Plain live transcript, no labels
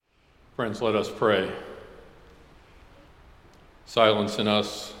Friends, let us pray. Silence in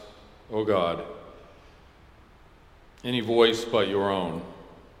us, O God, any voice but your own.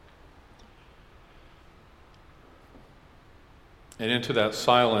 And into that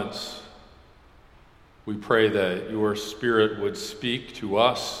silence, we pray that your Spirit would speak to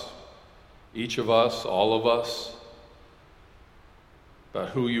us, each of us, all of us, about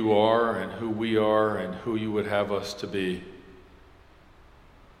who you are and who we are and who you would have us to be.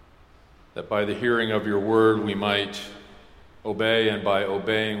 That by the hearing of your word we might obey, and by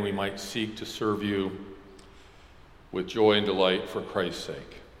obeying we might seek to serve you with joy and delight for Christ's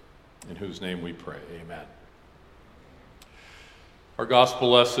sake, in whose name we pray. Amen. Our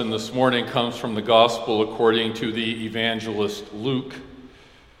gospel lesson this morning comes from the gospel according to the evangelist Luke,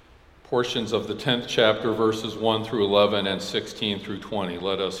 portions of the 10th chapter, verses 1 through 11 and 16 through 20.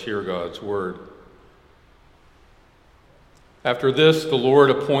 Let us hear God's word. After this, the Lord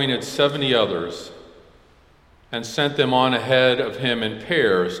appointed 70 others and sent them on ahead of him in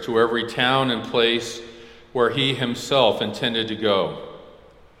pairs to every town and place where he himself intended to go.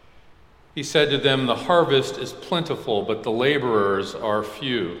 He said to them, "The harvest is plentiful, but the laborers are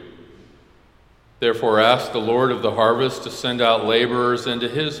few. Therefore ask the Lord of the harvest to send out laborers into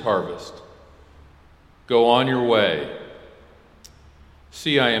his harvest. Go on your way.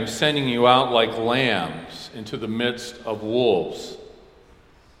 See, I am sending you out like lambs into the midst of wolves.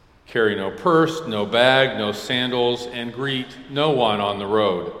 Carry no purse, no bag, no sandals, and greet no one on the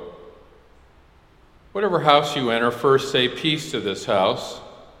road. Whatever house you enter, first say peace to this house.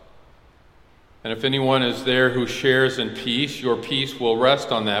 And if anyone is there who shares in peace, your peace will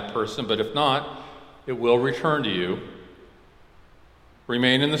rest on that person, but if not, it will return to you.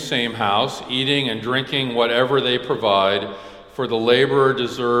 Remain in the same house, eating and drinking whatever they provide, for the laborer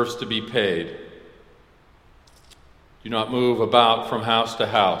deserves to be paid. Do not move about from house to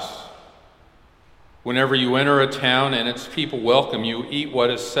house. Whenever you enter a town and its people welcome you, eat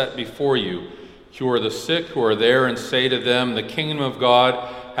what is set before you. Cure the sick who are there and say to them, 'The kingdom of God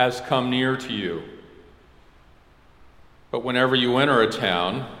has come near to you.' But whenever you enter a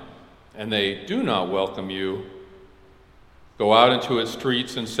town and they do not welcome you, go out into its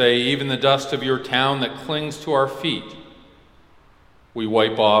streets and say, 'Even the dust of your town that clings to our feet, we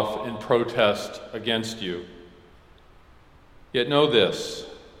wipe off in protest against you.' Yet know this,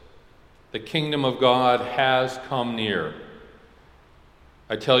 the kingdom of God has come near.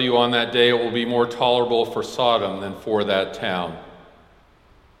 I tell you, on that day it will be more tolerable for Sodom than for that town.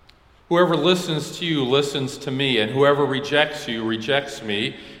 Whoever listens to you listens to me, and whoever rejects you rejects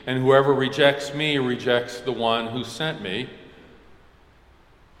me, and whoever rejects me rejects the one who sent me."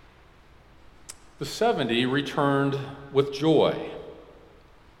 The 70 returned with joy,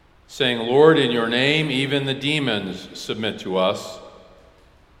 saying, "Lord, in your name even the demons submit to us."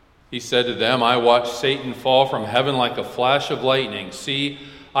 He said to them, "I watched Satan fall from heaven like a flash of lightning. See,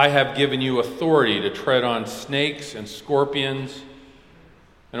 I have given you authority to tread on snakes and scorpions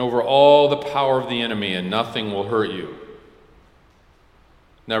and over all the power of the enemy, and nothing will hurt you.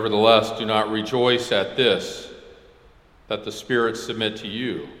 Nevertheless, do not rejoice at this, that the spirits submit to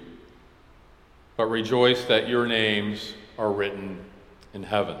you, but rejoice that your names are written in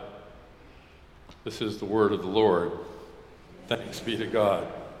heaven." This is the word of the Lord. Thanks be to God.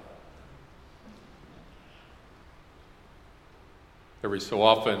 Every so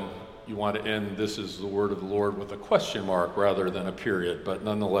often, you want to end "This is the word of the Lord" with a question mark rather than a period, but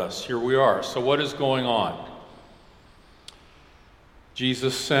nonetheless, here we are. So what is going on?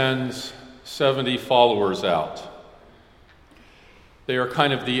 Jesus sends 70 followers out. They are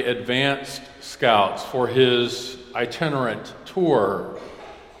kind of the advanced scouts for his itinerant tour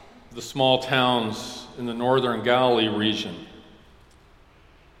of the small towns in the northern Galilee region.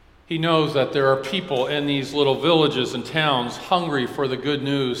 He knows that there are people in these little villages and towns hungry for the good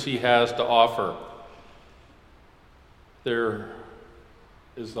news he has to offer. There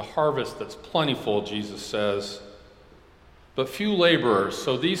is the harvest that's plentiful, Jesus says, but few laborers.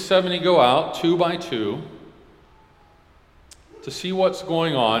 So these 70 go out, 2 by 2, to see what's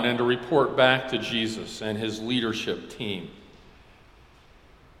going on and to report back to Jesus and his leadership team.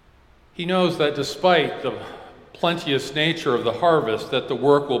 He knows that despite the plenteous nature of the harvest, that the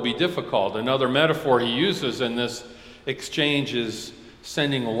work will be difficult. Another metaphor he uses in this exchange is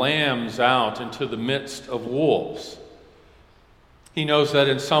sending lambs out into the midst of wolves. He knows that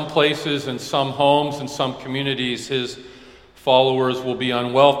in some places, in some homes, in some communities, his followers will be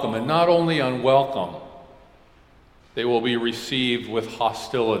unwelcome, and not only unwelcome, they will be received with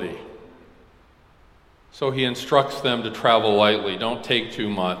hostility. So he instructs them to travel lightly. Don't take too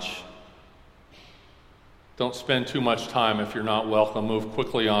much. Don't spend too much time if you're not welcome. Move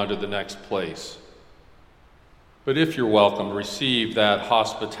quickly on to the next place. But if you're welcome, receive that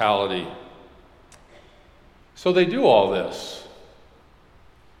hospitality. So they do all this.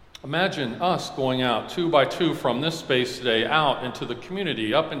 Imagine us going out 2 by 2 from this space today out into the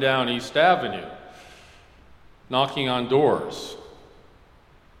community, up and down East Avenue, knocking on doors,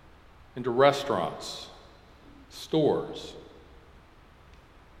 into restaurants, stores,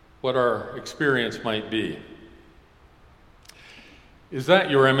 what our experience might be. Is that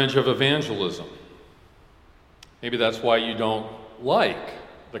your image of evangelism? Maybe that's why you don't like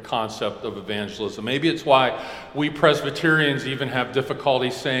the concept of evangelism. Maybe it's why we Presbyterians even have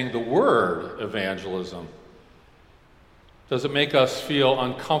difficulty saying the word evangelism. Does it make us feel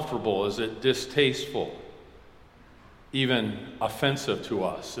uncomfortable? Is it distasteful? Even offensive to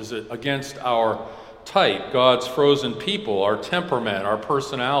us? Is it against our type, God's frozen people, our temperament, our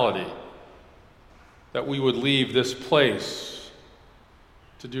personality, that we would leave this place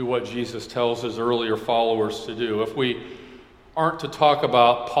to do what Jesus tells his earlier followers to do? If we aren't to talk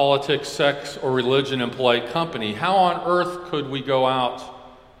about politics, sex, or religion in polite company, how on earth could we go out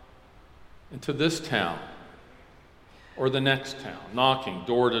into this town or the next town, knocking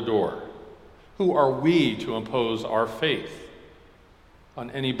door to door? Who are we to impose our faith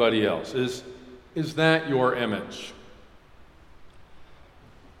on anybody else? Is that your image?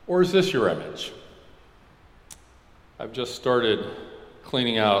 Or is this your image? I've just started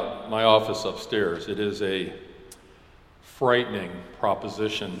cleaning out my office upstairs. It is a frightening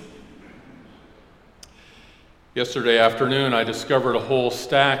proposition. Yesterday afternoon, I discovered a whole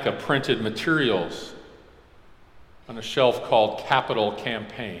stack of printed materials on a shelf called Capital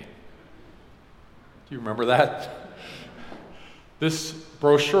Campaign. Do you remember that? This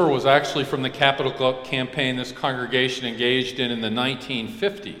brochure was actually from the Capital Campaign this congregation engaged in the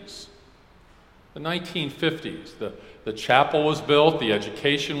 1950s. The 1950s. The chapel was built, the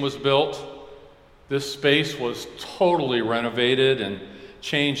education was built. This space was totally renovated and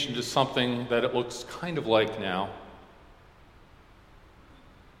changed into something that it looks kind of like now.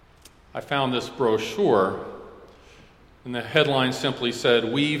 I found this brochure, and the headline simply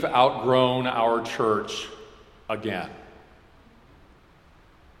said, "We've outgrown our church again."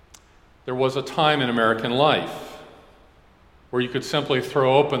 There was a time in American life where you could simply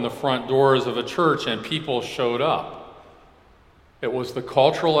throw open the front doors of a church and people showed up. It was the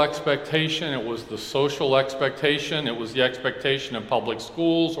cultural expectation, it was the social expectation, it was the expectation in public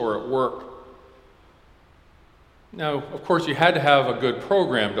schools or at work. Now, of course, you had to have a good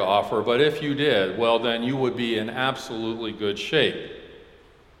program to offer, but if you did, well, then you would be in absolutely good shape.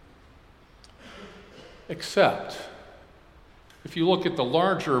 Except, if you look at the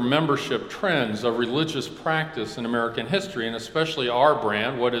larger membership trends of religious practice in American history, and especially our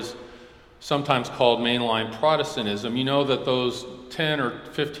brand, what is sometimes called mainline Protestantism, you know that those 10 or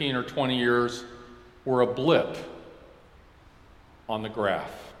 15 or 20 years were a blip on the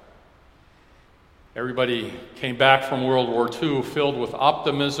graph. Everybody came back from World War II filled with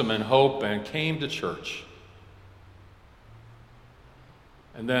optimism and hope and came to church.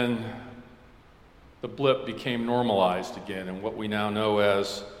 And then the blip became normalized again in what we now know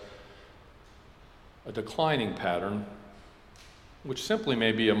as a declining pattern, which simply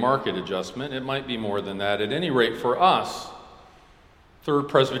may be a market adjustment. It might be more than that. At any rate, for us, Third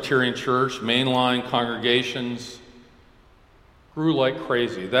Presbyterian Church, mainline congregations grew like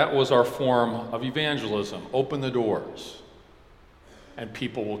crazy. That was our form of evangelism. Open the doors, and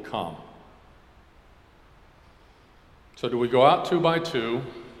people will come. So do we go out 2 by 2,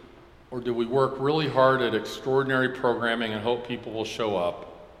 or do we work really hard at extraordinary programming and hope people will show up?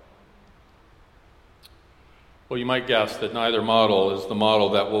 Well, you might guess that neither model is the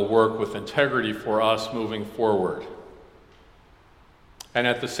model that will work with integrity for us moving forward. And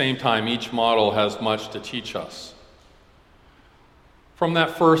at the same time, each model has much to teach us. From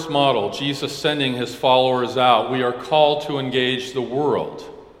that first model, Jesus sending his followers out, we are called to engage the world,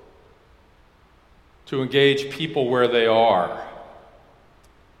 to engage people where they are,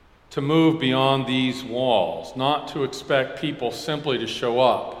 to move beyond these walls, not to expect people simply to show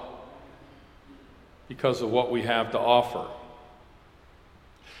up because of what we have to offer.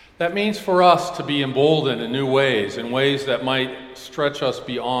 That means for us to be emboldened in new ways, in ways that might stretch us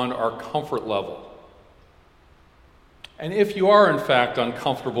beyond our comfort level. And if you are in fact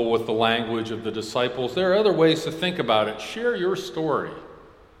uncomfortable with the language of the disciples, there are other ways to think about it. Share your story.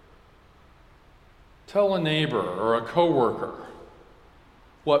 Tell a neighbor or a coworker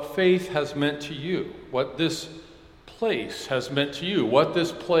what faith has meant to you, what this place has meant to you, what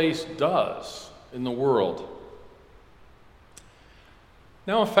this place does in the world.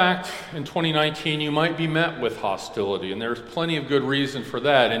 Now, in fact, in 2019, you might be met with hostility, and there's plenty of good reason for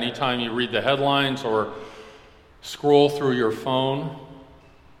that. Anytime you read the headlines or scroll through your phone,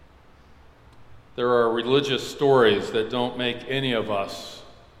 there are religious stories that don't make any of us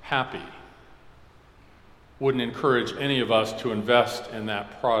happy, wouldn't encourage any of us to invest in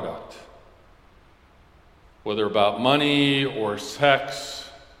that product. Whether about money or sex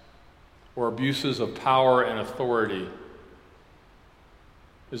or abuses of power and authority.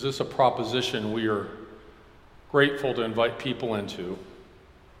 Is this a proposition we are grateful to invite people into?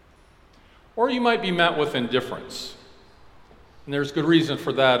 Or you might be met with indifference. And there's good reason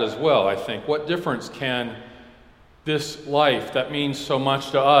for that as well, I think. What difference can this life that means so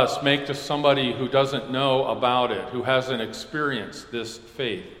much to us make to somebody who doesn't know about it, who hasn't experienced this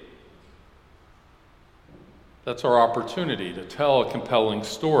faith? That's our opportunity to tell a compelling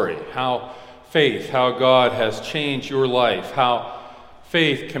story. How God has changed your life, how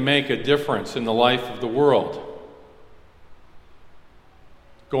faith can make a difference in the life of the world.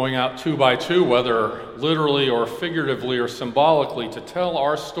 Going out 2 by 2, whether literally or figuratively or symbolically, to tell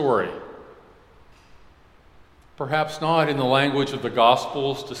our story. Perhaps not in the language of the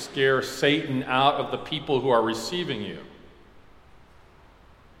Gospels to scare Satan out of the people who are receiving you,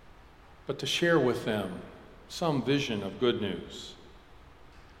 but to share with them some vision of good news.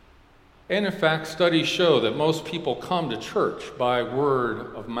 And in fact, studies show that most people come to church by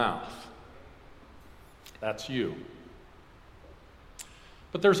word of mouth. That's you.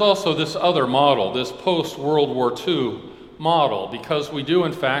 But there's also this other model, this post-World War II model, because we do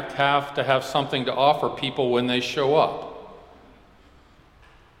in fact have to have something to offer people when they show up,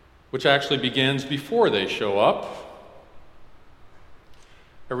 which actually begins before they show up.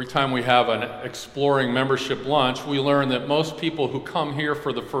 Every time we have an exploring membership lunch, we learn that most people who come here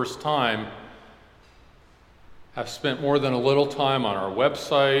for the first time have spent more than a little time on our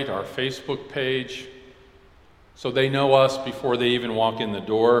website, our Facebook page, so they know us before they even walk in the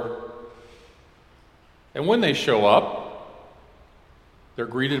door. And when they show up, they're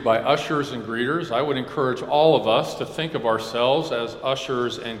greeted by ushers and greeters. I would encourage all of us to think of ourselves as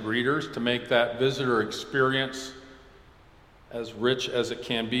ushers and greeters, to make that visitor experience as rich as it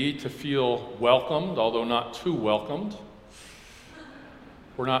can be, to feel welcomed, although not too welcomed.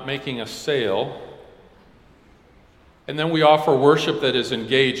 We're not making a sale. And then we offer worship that is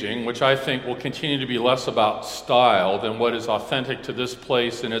engaging, which I think will continue to be less about style than what is authentic to this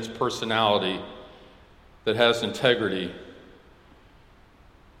place and its personality, that has integrity.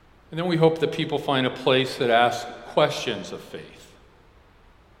 And then we hope that people find a place that asks questions of faith,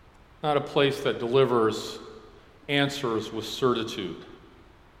 not a place that delivers answers with certitude.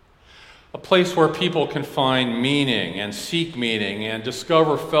 A place where people can find meaning and seek meaning and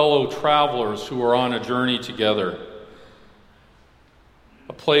discover fellow travelers who are on a journey together.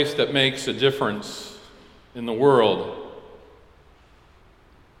 A place that makes a difference in the world.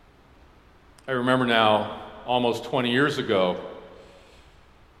 I remember now, almost 20 years ago,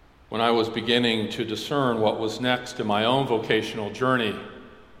 when I was beginning to discern what was next in my own vocational journey,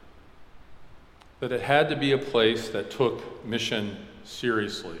 that it had to be a place that took mission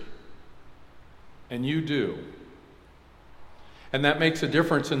seriously. And you do. And that makes a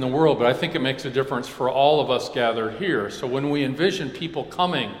difference in the world, but I think it makes a difference for all of us gathered here. So when we envision people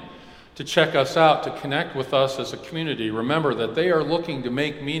coming to check us out, to connect with us as a community, remember that they are looking to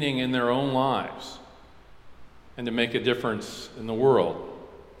make meaning in their own lives and to make a difference in the world.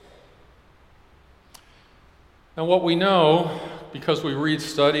 Now, what we know, because we read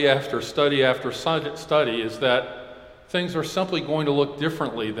study after study after study, is that things are simply going to look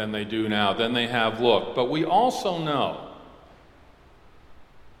differently than they do now, than they have looked. But we also know,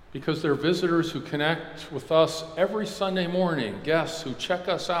 because there are visitors who connect with us every Sunday morning, guests who check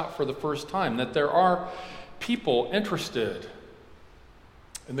us out for the first time, that there are people interested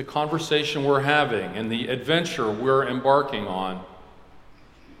in the conversation we're having and the adventure we're embarking on.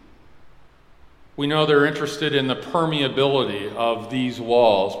 We know they're interested in the permeability of these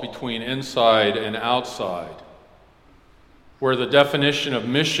walls between inside and outside, where the definition of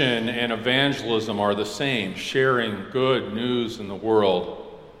mission and evangelism are the same, sharing good news in the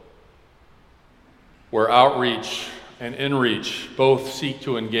world, where outreach and inreach both seek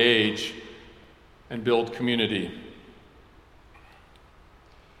to engage and build community.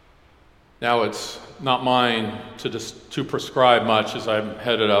 Now, it's not mine to prescribe much as I'm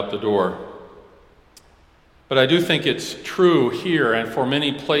headed out the door. But I do think it's true here and for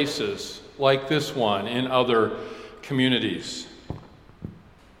many places like this one in other communities,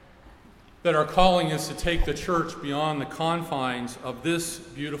 that our calling is to take the church beyond the confines of this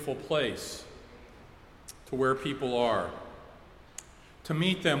beautiful place to where people are, to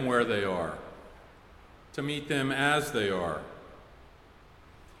meet them where they are, to meet them as they are,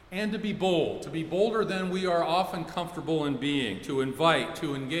 and to be bold, to be bolder than we are often comfortable in being, to invite,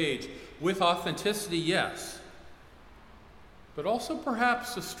 to engage with authenticity, yes, but also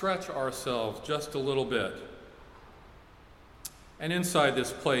perhaps to stretch ourselves just a little bit. And inside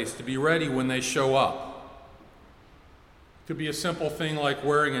this place, to be ready when they show up. It could be a simple thing like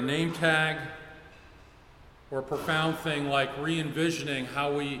wearing a name tag, or a profound thing like re-envisioning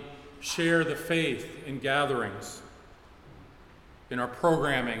how we share the faith in gatherings, in our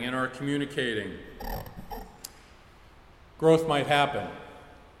programming, in our communicating. Growth might happen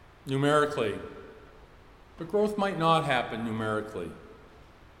numerically, but growth might not happen numerically.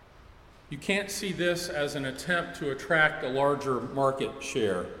 You can't see this as an attempt to attract a larger market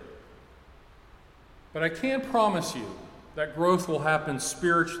share. But I can promise you that growth will happen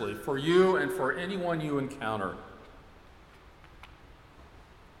spiritually for you and for anyone you encounter.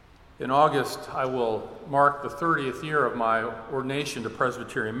 In August, I will mark the 30th year of my ordination to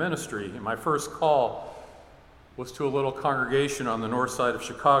Presbyterian ministry, and my first call was to a little congregation on the north side of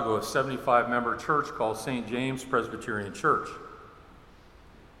Chicago, a 75-member church called St. James Presbyterian Church.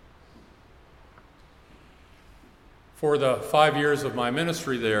 For the 5 years of my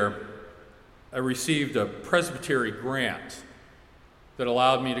ministry there, I received a presbytery grant that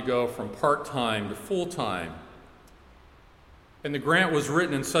allowed me to go from part-time to full-time. And the grant was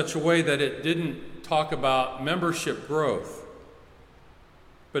written in such a way that it didn't talk about membership growth,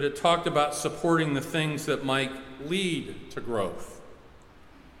 but it talked about supporting the things that might lead to growth.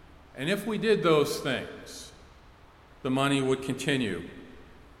 And if we did those things, the money would continue.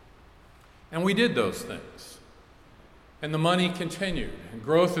 And we did those things. And the money continued, and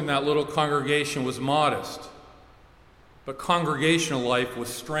growth in that little congregation was modest, but congregational life was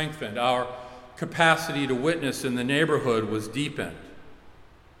strengthened. Our capacity to witness in the neighborhood was deepened.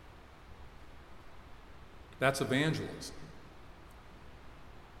 That's evangelism.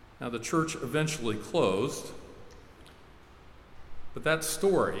 Now, the church eventually closed, but that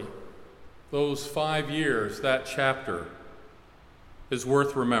story, those 5 years, that chapter, is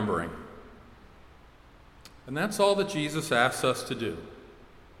worth remembering. And that's all that Jesus asks us to do,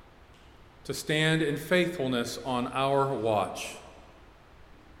 to stand in faithfulness on our watch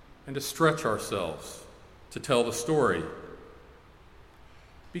and to stretch ourselves to tell the story,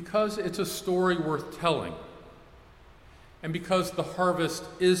 because it's a story worth telling, and because the harvest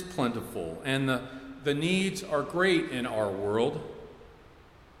is plentiful and the needs are great in our world,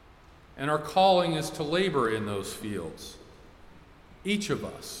 and our calling is to labor in those fields. Each of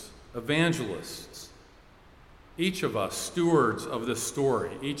us, evangelists, each of us, stewards of this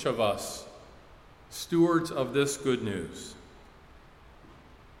story, each of us, stewards of this good news.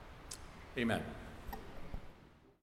 Amen.